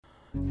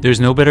There's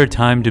no better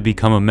time to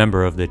become a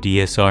member of the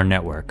DSR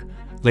network.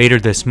 Later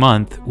this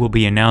month, we'll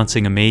be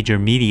announcing a major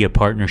media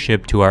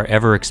partnership to our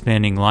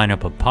ever-expanding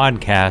lineup of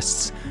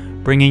podcasts,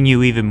 bringing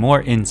you even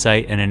more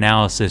insight and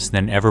analysis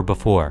than ever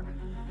before.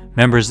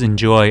 Members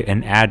enjoy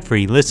an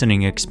ad-free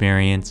listening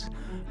experience,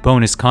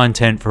 bonus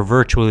content for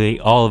virtually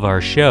all of our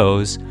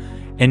shows,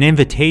 an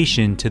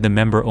invitation to the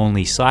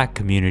member-only Slack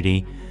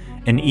community,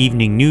 an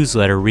evening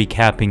newsletter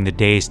recapping the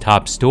day's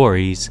top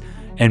stories,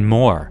 and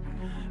more.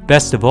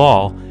 Best of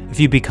all, if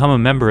you become a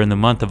member in the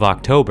month of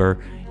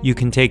October, you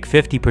can take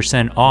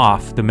 50%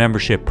 off the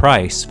membership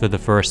price for the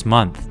first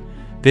month.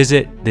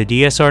 Visit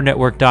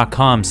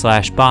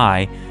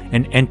thedsrnetwork.com/buy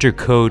and enter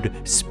code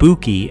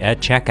SPOOKY at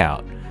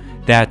checkout.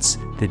 That's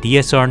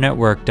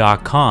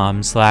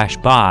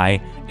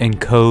thedsrnetwork.com/buy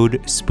and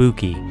code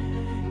SPOOKY.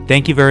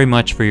 Thank you very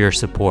much for your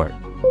support.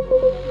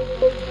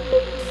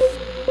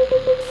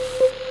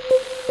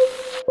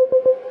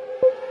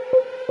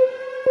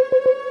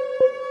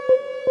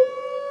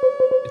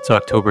 It's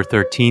October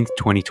 13th,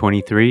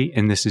 2023,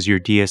 and this is your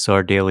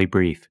DSR Daily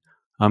Brief.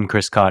 I'm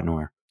Chris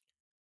Cotnor.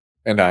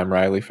 And I'm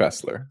Riley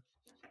Fessler.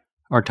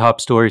 Our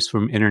top stories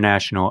from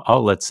international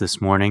outlets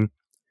this morning.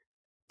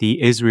 The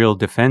Israel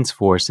Defense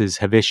Forces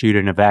have issued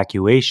an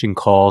evacuation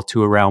call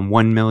to around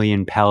 1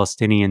 million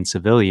Palestinian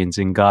civilians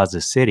in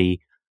Gaza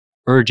City,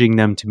 urging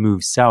them to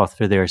move south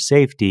for their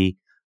safety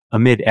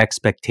amid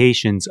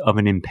expectations of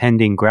an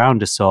impending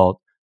ground assault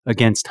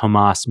against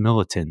Hamas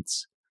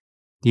militants.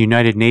 The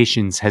United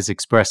Nations has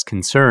expressed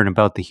concern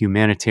about the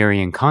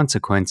humanitarian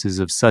consequences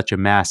of such a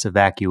mass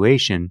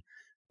evacuation,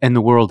 and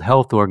the World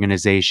Health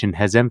Organization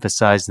has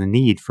emphasized the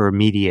need for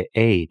immediate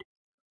aid.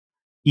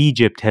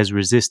 Egypt has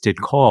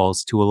resisted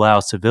calls to allow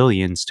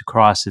civilians to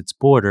cross its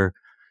border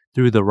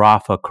through the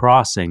Rafah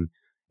crossing,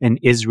 and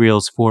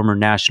Israel's former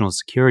national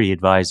security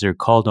advisor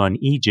called on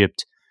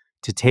Egypt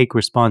to take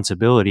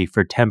responsibility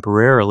for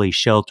temporarily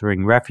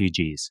sheltering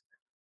refugees.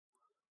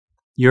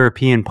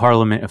 European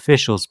Parliament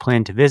officials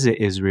plan to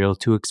visit Israel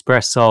to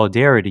express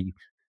solidarity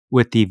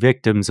with the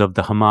victims of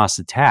the Hamas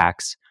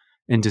attacks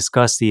and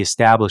discuss the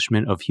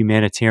establishment of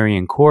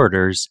humanitarian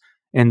corridors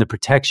and the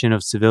protection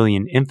of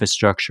civilian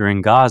infrastructure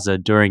in Gaza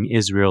during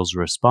Israel's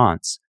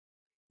response.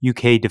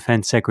 UK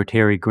Defense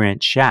Secretary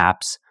Grant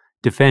Shapps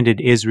defended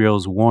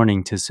Israel's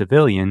warning to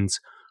civilians,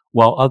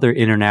 while other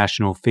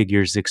international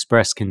figures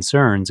expressed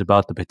concerns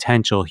about the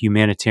potential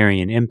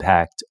humanitarian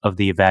impact of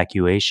the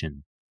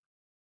evacuation.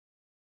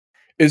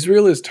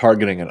 Israel is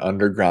targeting an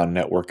underground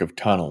network of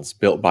tunnels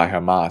built by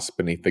Hamas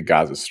beneath the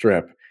Gaza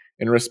Strip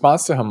in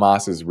response to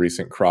Hamas's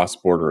recent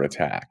cross-border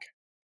attack.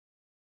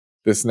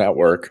 This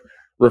network,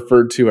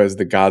 referred to as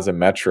the Gaza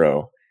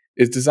Metro,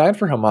 is designed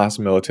for Hamas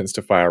militants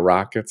to fire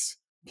rockets,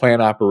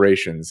 plan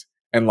operations,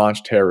 and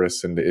launch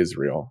terrorists into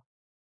Israel.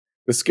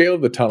 The scale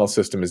of the tunnel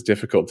system is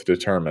difficult to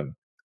determine,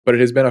 but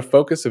it has been a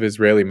focus of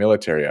Israeli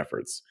military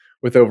efforts,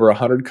 with over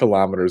 100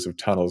 kilometers of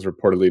tunnels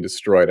reportedly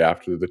destroyed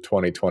after the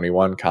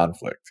 2021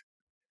 conflict.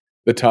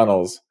 The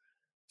tunnels,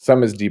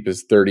 some as deep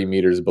as 30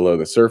 meters below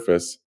the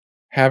surface,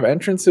 have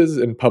entrances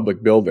in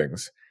public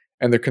buildings,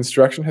 and their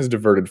construction has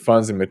diverted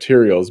funds and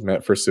materials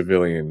meant for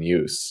civilian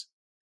use.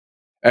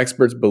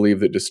 Experts believe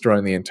that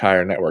destroying the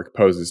entire network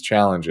poses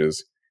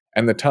challenges,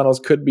 and the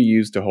tunnels could be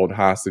used to hold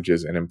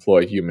hostages and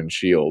employ human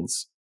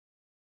shields.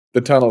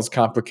 The tunnels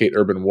complicate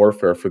urban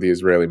warfare for the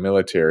Israeli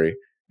military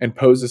and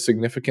pose a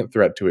significant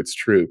threat to its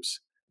troops,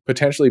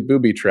 potentially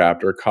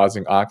booby-trapped or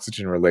causing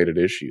oxygen-related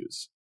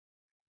issues.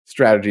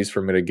 Strategies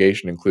for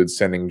mitigation include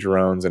sending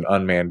drones and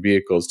unmanned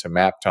vehicles to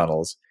map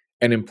tunnels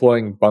and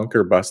employing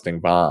bunker-busting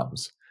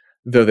bombs,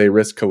 though they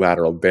risk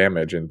collateral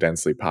damage in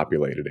densely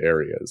populated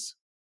areas.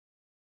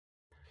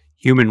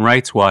 Human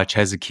Rights Watch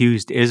has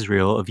accused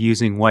Israel of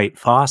using white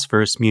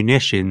phosphorus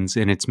munitions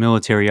in its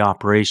military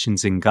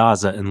operations in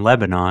Gaza and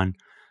Lebanon,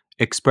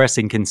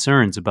 expressing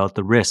concerns about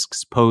the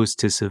risks posed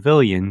to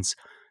civilians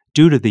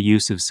due to the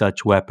use of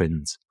such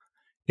weapons.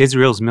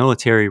 Israel's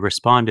military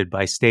responded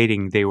by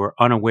stating they were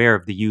unaware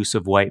of the use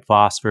of white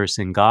phosphorus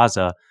in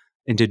Gaza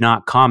and did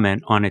not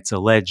comment on its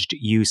alleged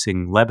use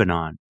in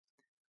Lebanon.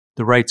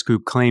 The rights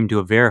group claimed to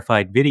have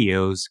verified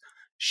videos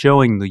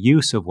showing the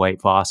use of white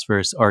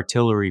phosphorus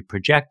artillery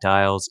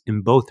projectiles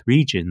in both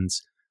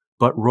regions,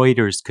 but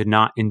Reuters could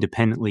not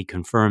independently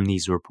confirm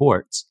these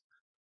reports.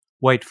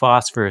 White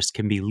phosphorus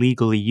can be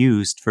legally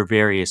used for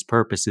various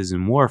purposes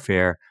in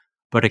warfare,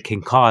 but it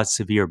can cause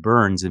severe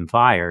burns and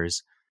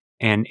fires,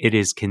 and it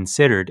is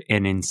considered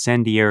an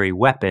incendiary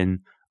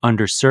weapon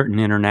under certain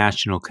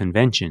international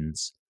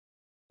conventions.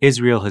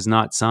 Israel has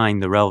not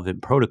signed the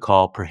relevant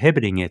protocol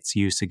prohibiting its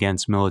use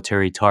against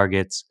military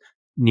targets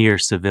near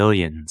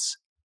civilians.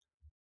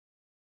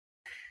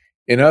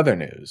 In other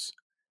news,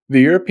 the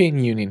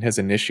European Union has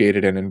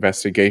initiated an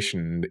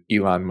investigation into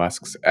Elon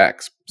Musk's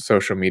X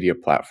social media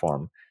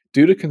platform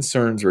due to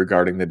concerns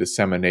regarding the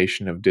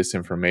dissemination of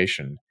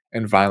disinformation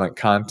and violent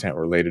content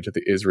related to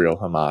the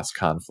Israel-Hamas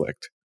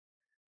conflict.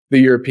 The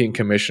European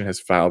Commission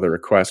has filed a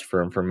request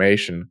for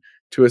information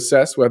to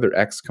assess whether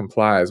X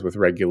complies with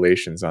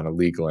regulations on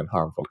illegal and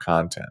harmful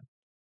content.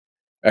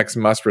 X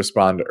must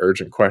respond to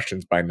urgent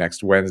questions by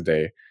next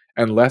Wednesday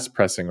and less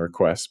pressing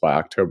requests by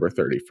October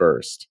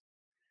 31st.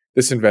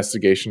 This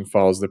investigation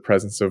follows the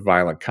presence of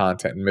violent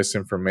content and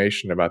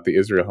misinformation about the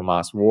Israel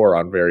Hamas war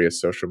on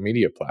various social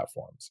media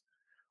platforms,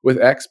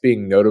 with X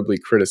being notably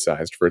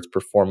criticized for its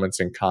performance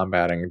in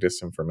combating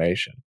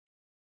disinformation.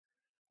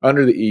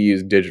 Under the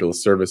EU's Digital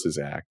Services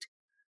Act,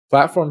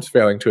 platforms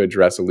failing to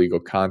address illegal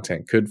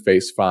content could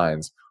face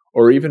fines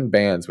or even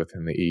bans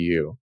within the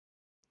EU.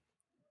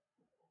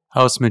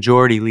 House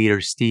Majority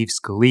Leader Steve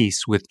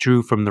Scalise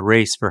withdrew from the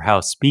race for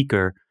House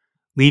Speaker,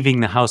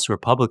 leaving the House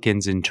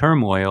Republicans in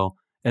turmoil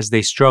as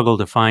they struggle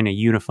to find a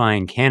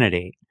unifying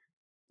candidate.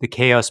 The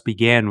chaos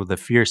began with a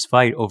fierce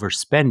fight over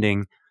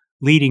spending,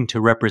 leading to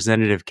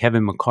Representative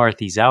Kevin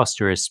McCarthy's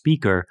ouster as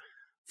Speaker,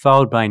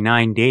 followed by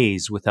 9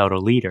 days without a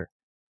leader.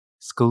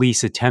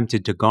 Scalise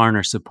attempted to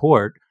garner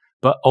support,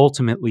 but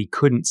ultimately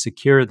couldn't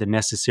secure the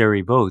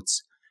necessary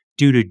votes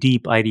due to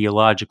deep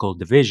ideological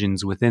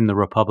divisions within the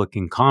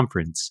Republican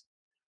conference.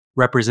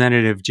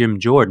 Representative Jim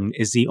Jordan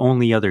is the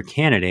only other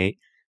candidate,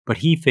 but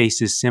he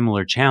faces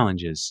similar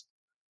challenges.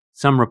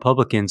 Some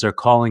Republicans are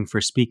calling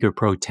for Speaker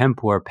pro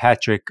tempore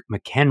Patrick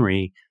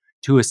McHenry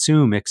to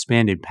assume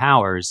expanded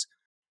powers,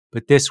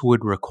 but this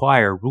would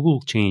require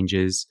rule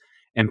changes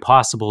and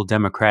possible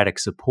Democratic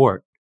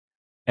support.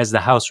 As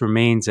the House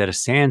remains at a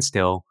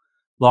standstill,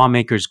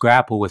 lawmakers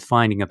grapple with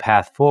finding a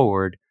path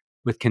forward,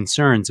 with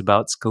concerns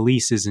about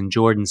Scalise's and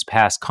Jordan's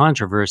past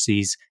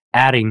controversies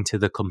adding to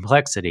the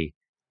complexity.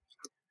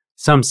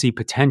 Some see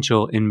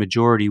potential in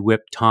Majority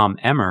Whip Tom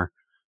Emmer,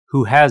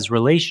 who has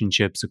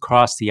relationships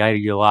across the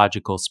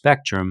ideological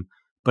spectrum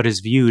but is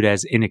viewed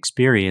as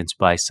inexperienced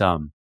by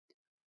some.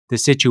 The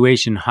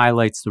situation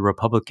highlights the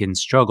Republican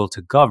struggle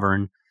to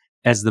govern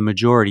as the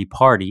majority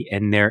party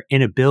and their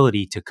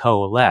inability to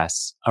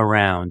coalesce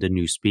around a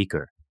new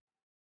speaker.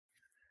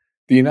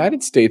 The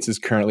United States is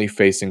currently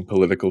facing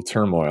political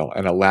turmoil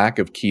and a lack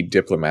of key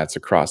diplomats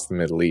across the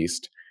Middle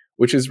East,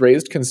 which has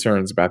raised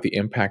concerns about the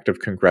impact of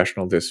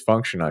congressional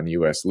dysfunction on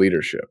U.S.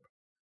 leadership.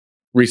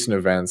 Recent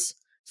events,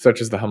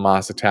 such as the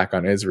Hamas attack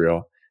on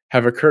Israel,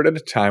 have occurred at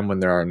a time when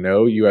there are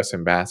no U.S.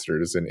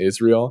 ambassadors in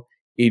Israel,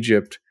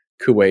 Egypt,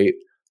 Kuwait,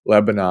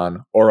 Lebanon,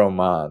 or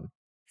Oman,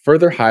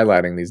 further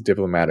highlighting these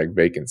diplomatic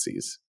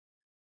vacancies.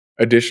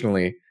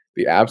 Additionally,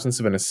 the absence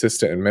of an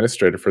assistant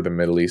administrator for the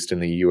Middle East in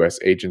the U.S.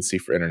 Agency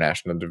for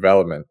International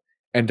Development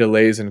and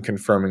delays in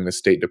confirming the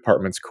State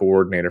Department's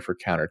coordinator for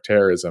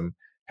counterterrorism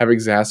have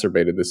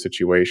exacerbated the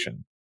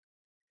situation.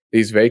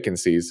 These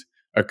vacancies,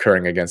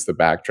 occurring against the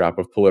backdrop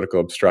of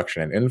political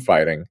obstruction and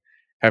infighting,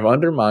 have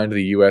undermined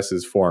the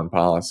U.S.'s foreign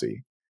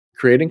policy,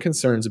 creating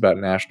concerns about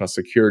national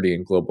security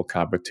and global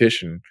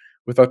competition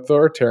with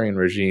authoritarian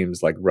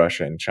regimes like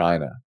Russia and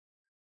China.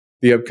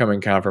 The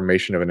upcoming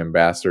confirmation of an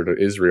ambassador to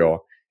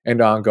Israel and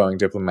ongoing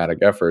diplomatic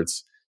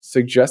efforts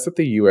suggest that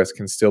the U.S.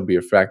 can still be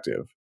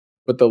effective,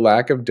 but the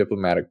lack of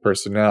diplomatic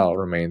personnel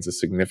remains a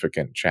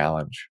significant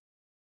challenge.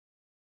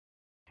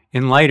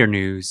 In lighter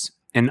news,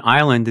 an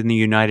island in the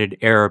United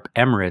Arab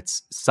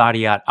Emirates,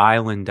 Saadiyat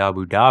Island,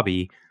 Abu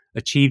Dhabi,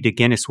 achieved a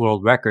Guinness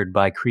World Record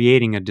by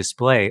creating a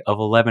display of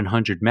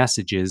 1,100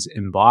 messages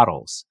in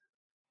bottles.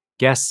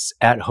 Guests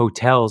at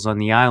hotels on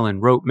the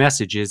island wrote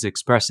messages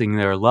expressing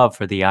their love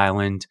for the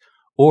island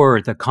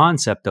or the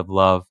concept of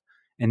love,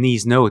 and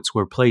these notes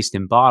were placed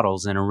in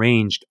bottles and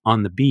arranged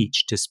on the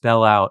beach to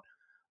spell out,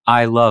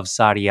 "I love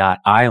Saadiyat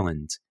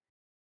Island."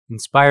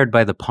 Inspired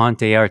by the Pont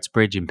des Arts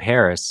Bridge in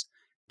Paris,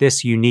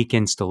 this unique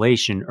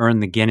installation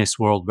earned the Guinness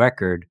World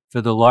Record for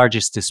the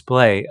largest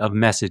display of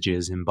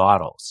messages in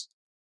bottles.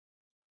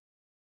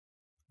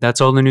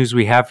 That's all the news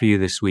we have for you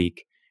this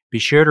week. Be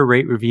sure to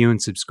rate, review,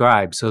 and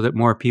subscribe so that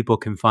more people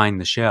can find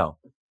the show.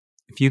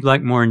 If you'd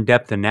like more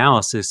in-depth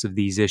analysis of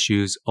these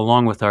issues,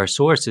 along with our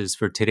sources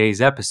for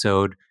today's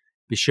episode,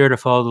 be sure to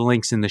follow the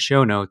links in the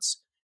show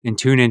notes and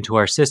tune into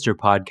our sister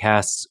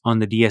podcasts on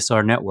the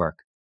DSR network.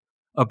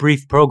 A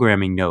brief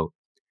programming note.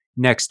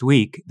 Next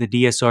week, the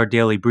DSR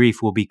Daily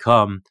Brief will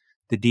become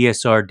the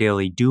DSR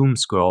Daily Doom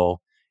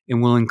Scroll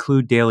and will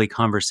include daily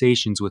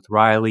conversations with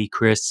Riley,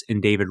 Chris,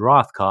 and David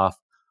Rothkopf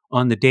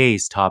on the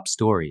day's top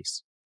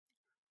stories.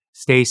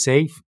 Stay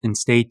safe and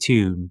stay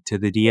tuned to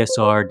the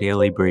DSR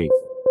Daily Brief.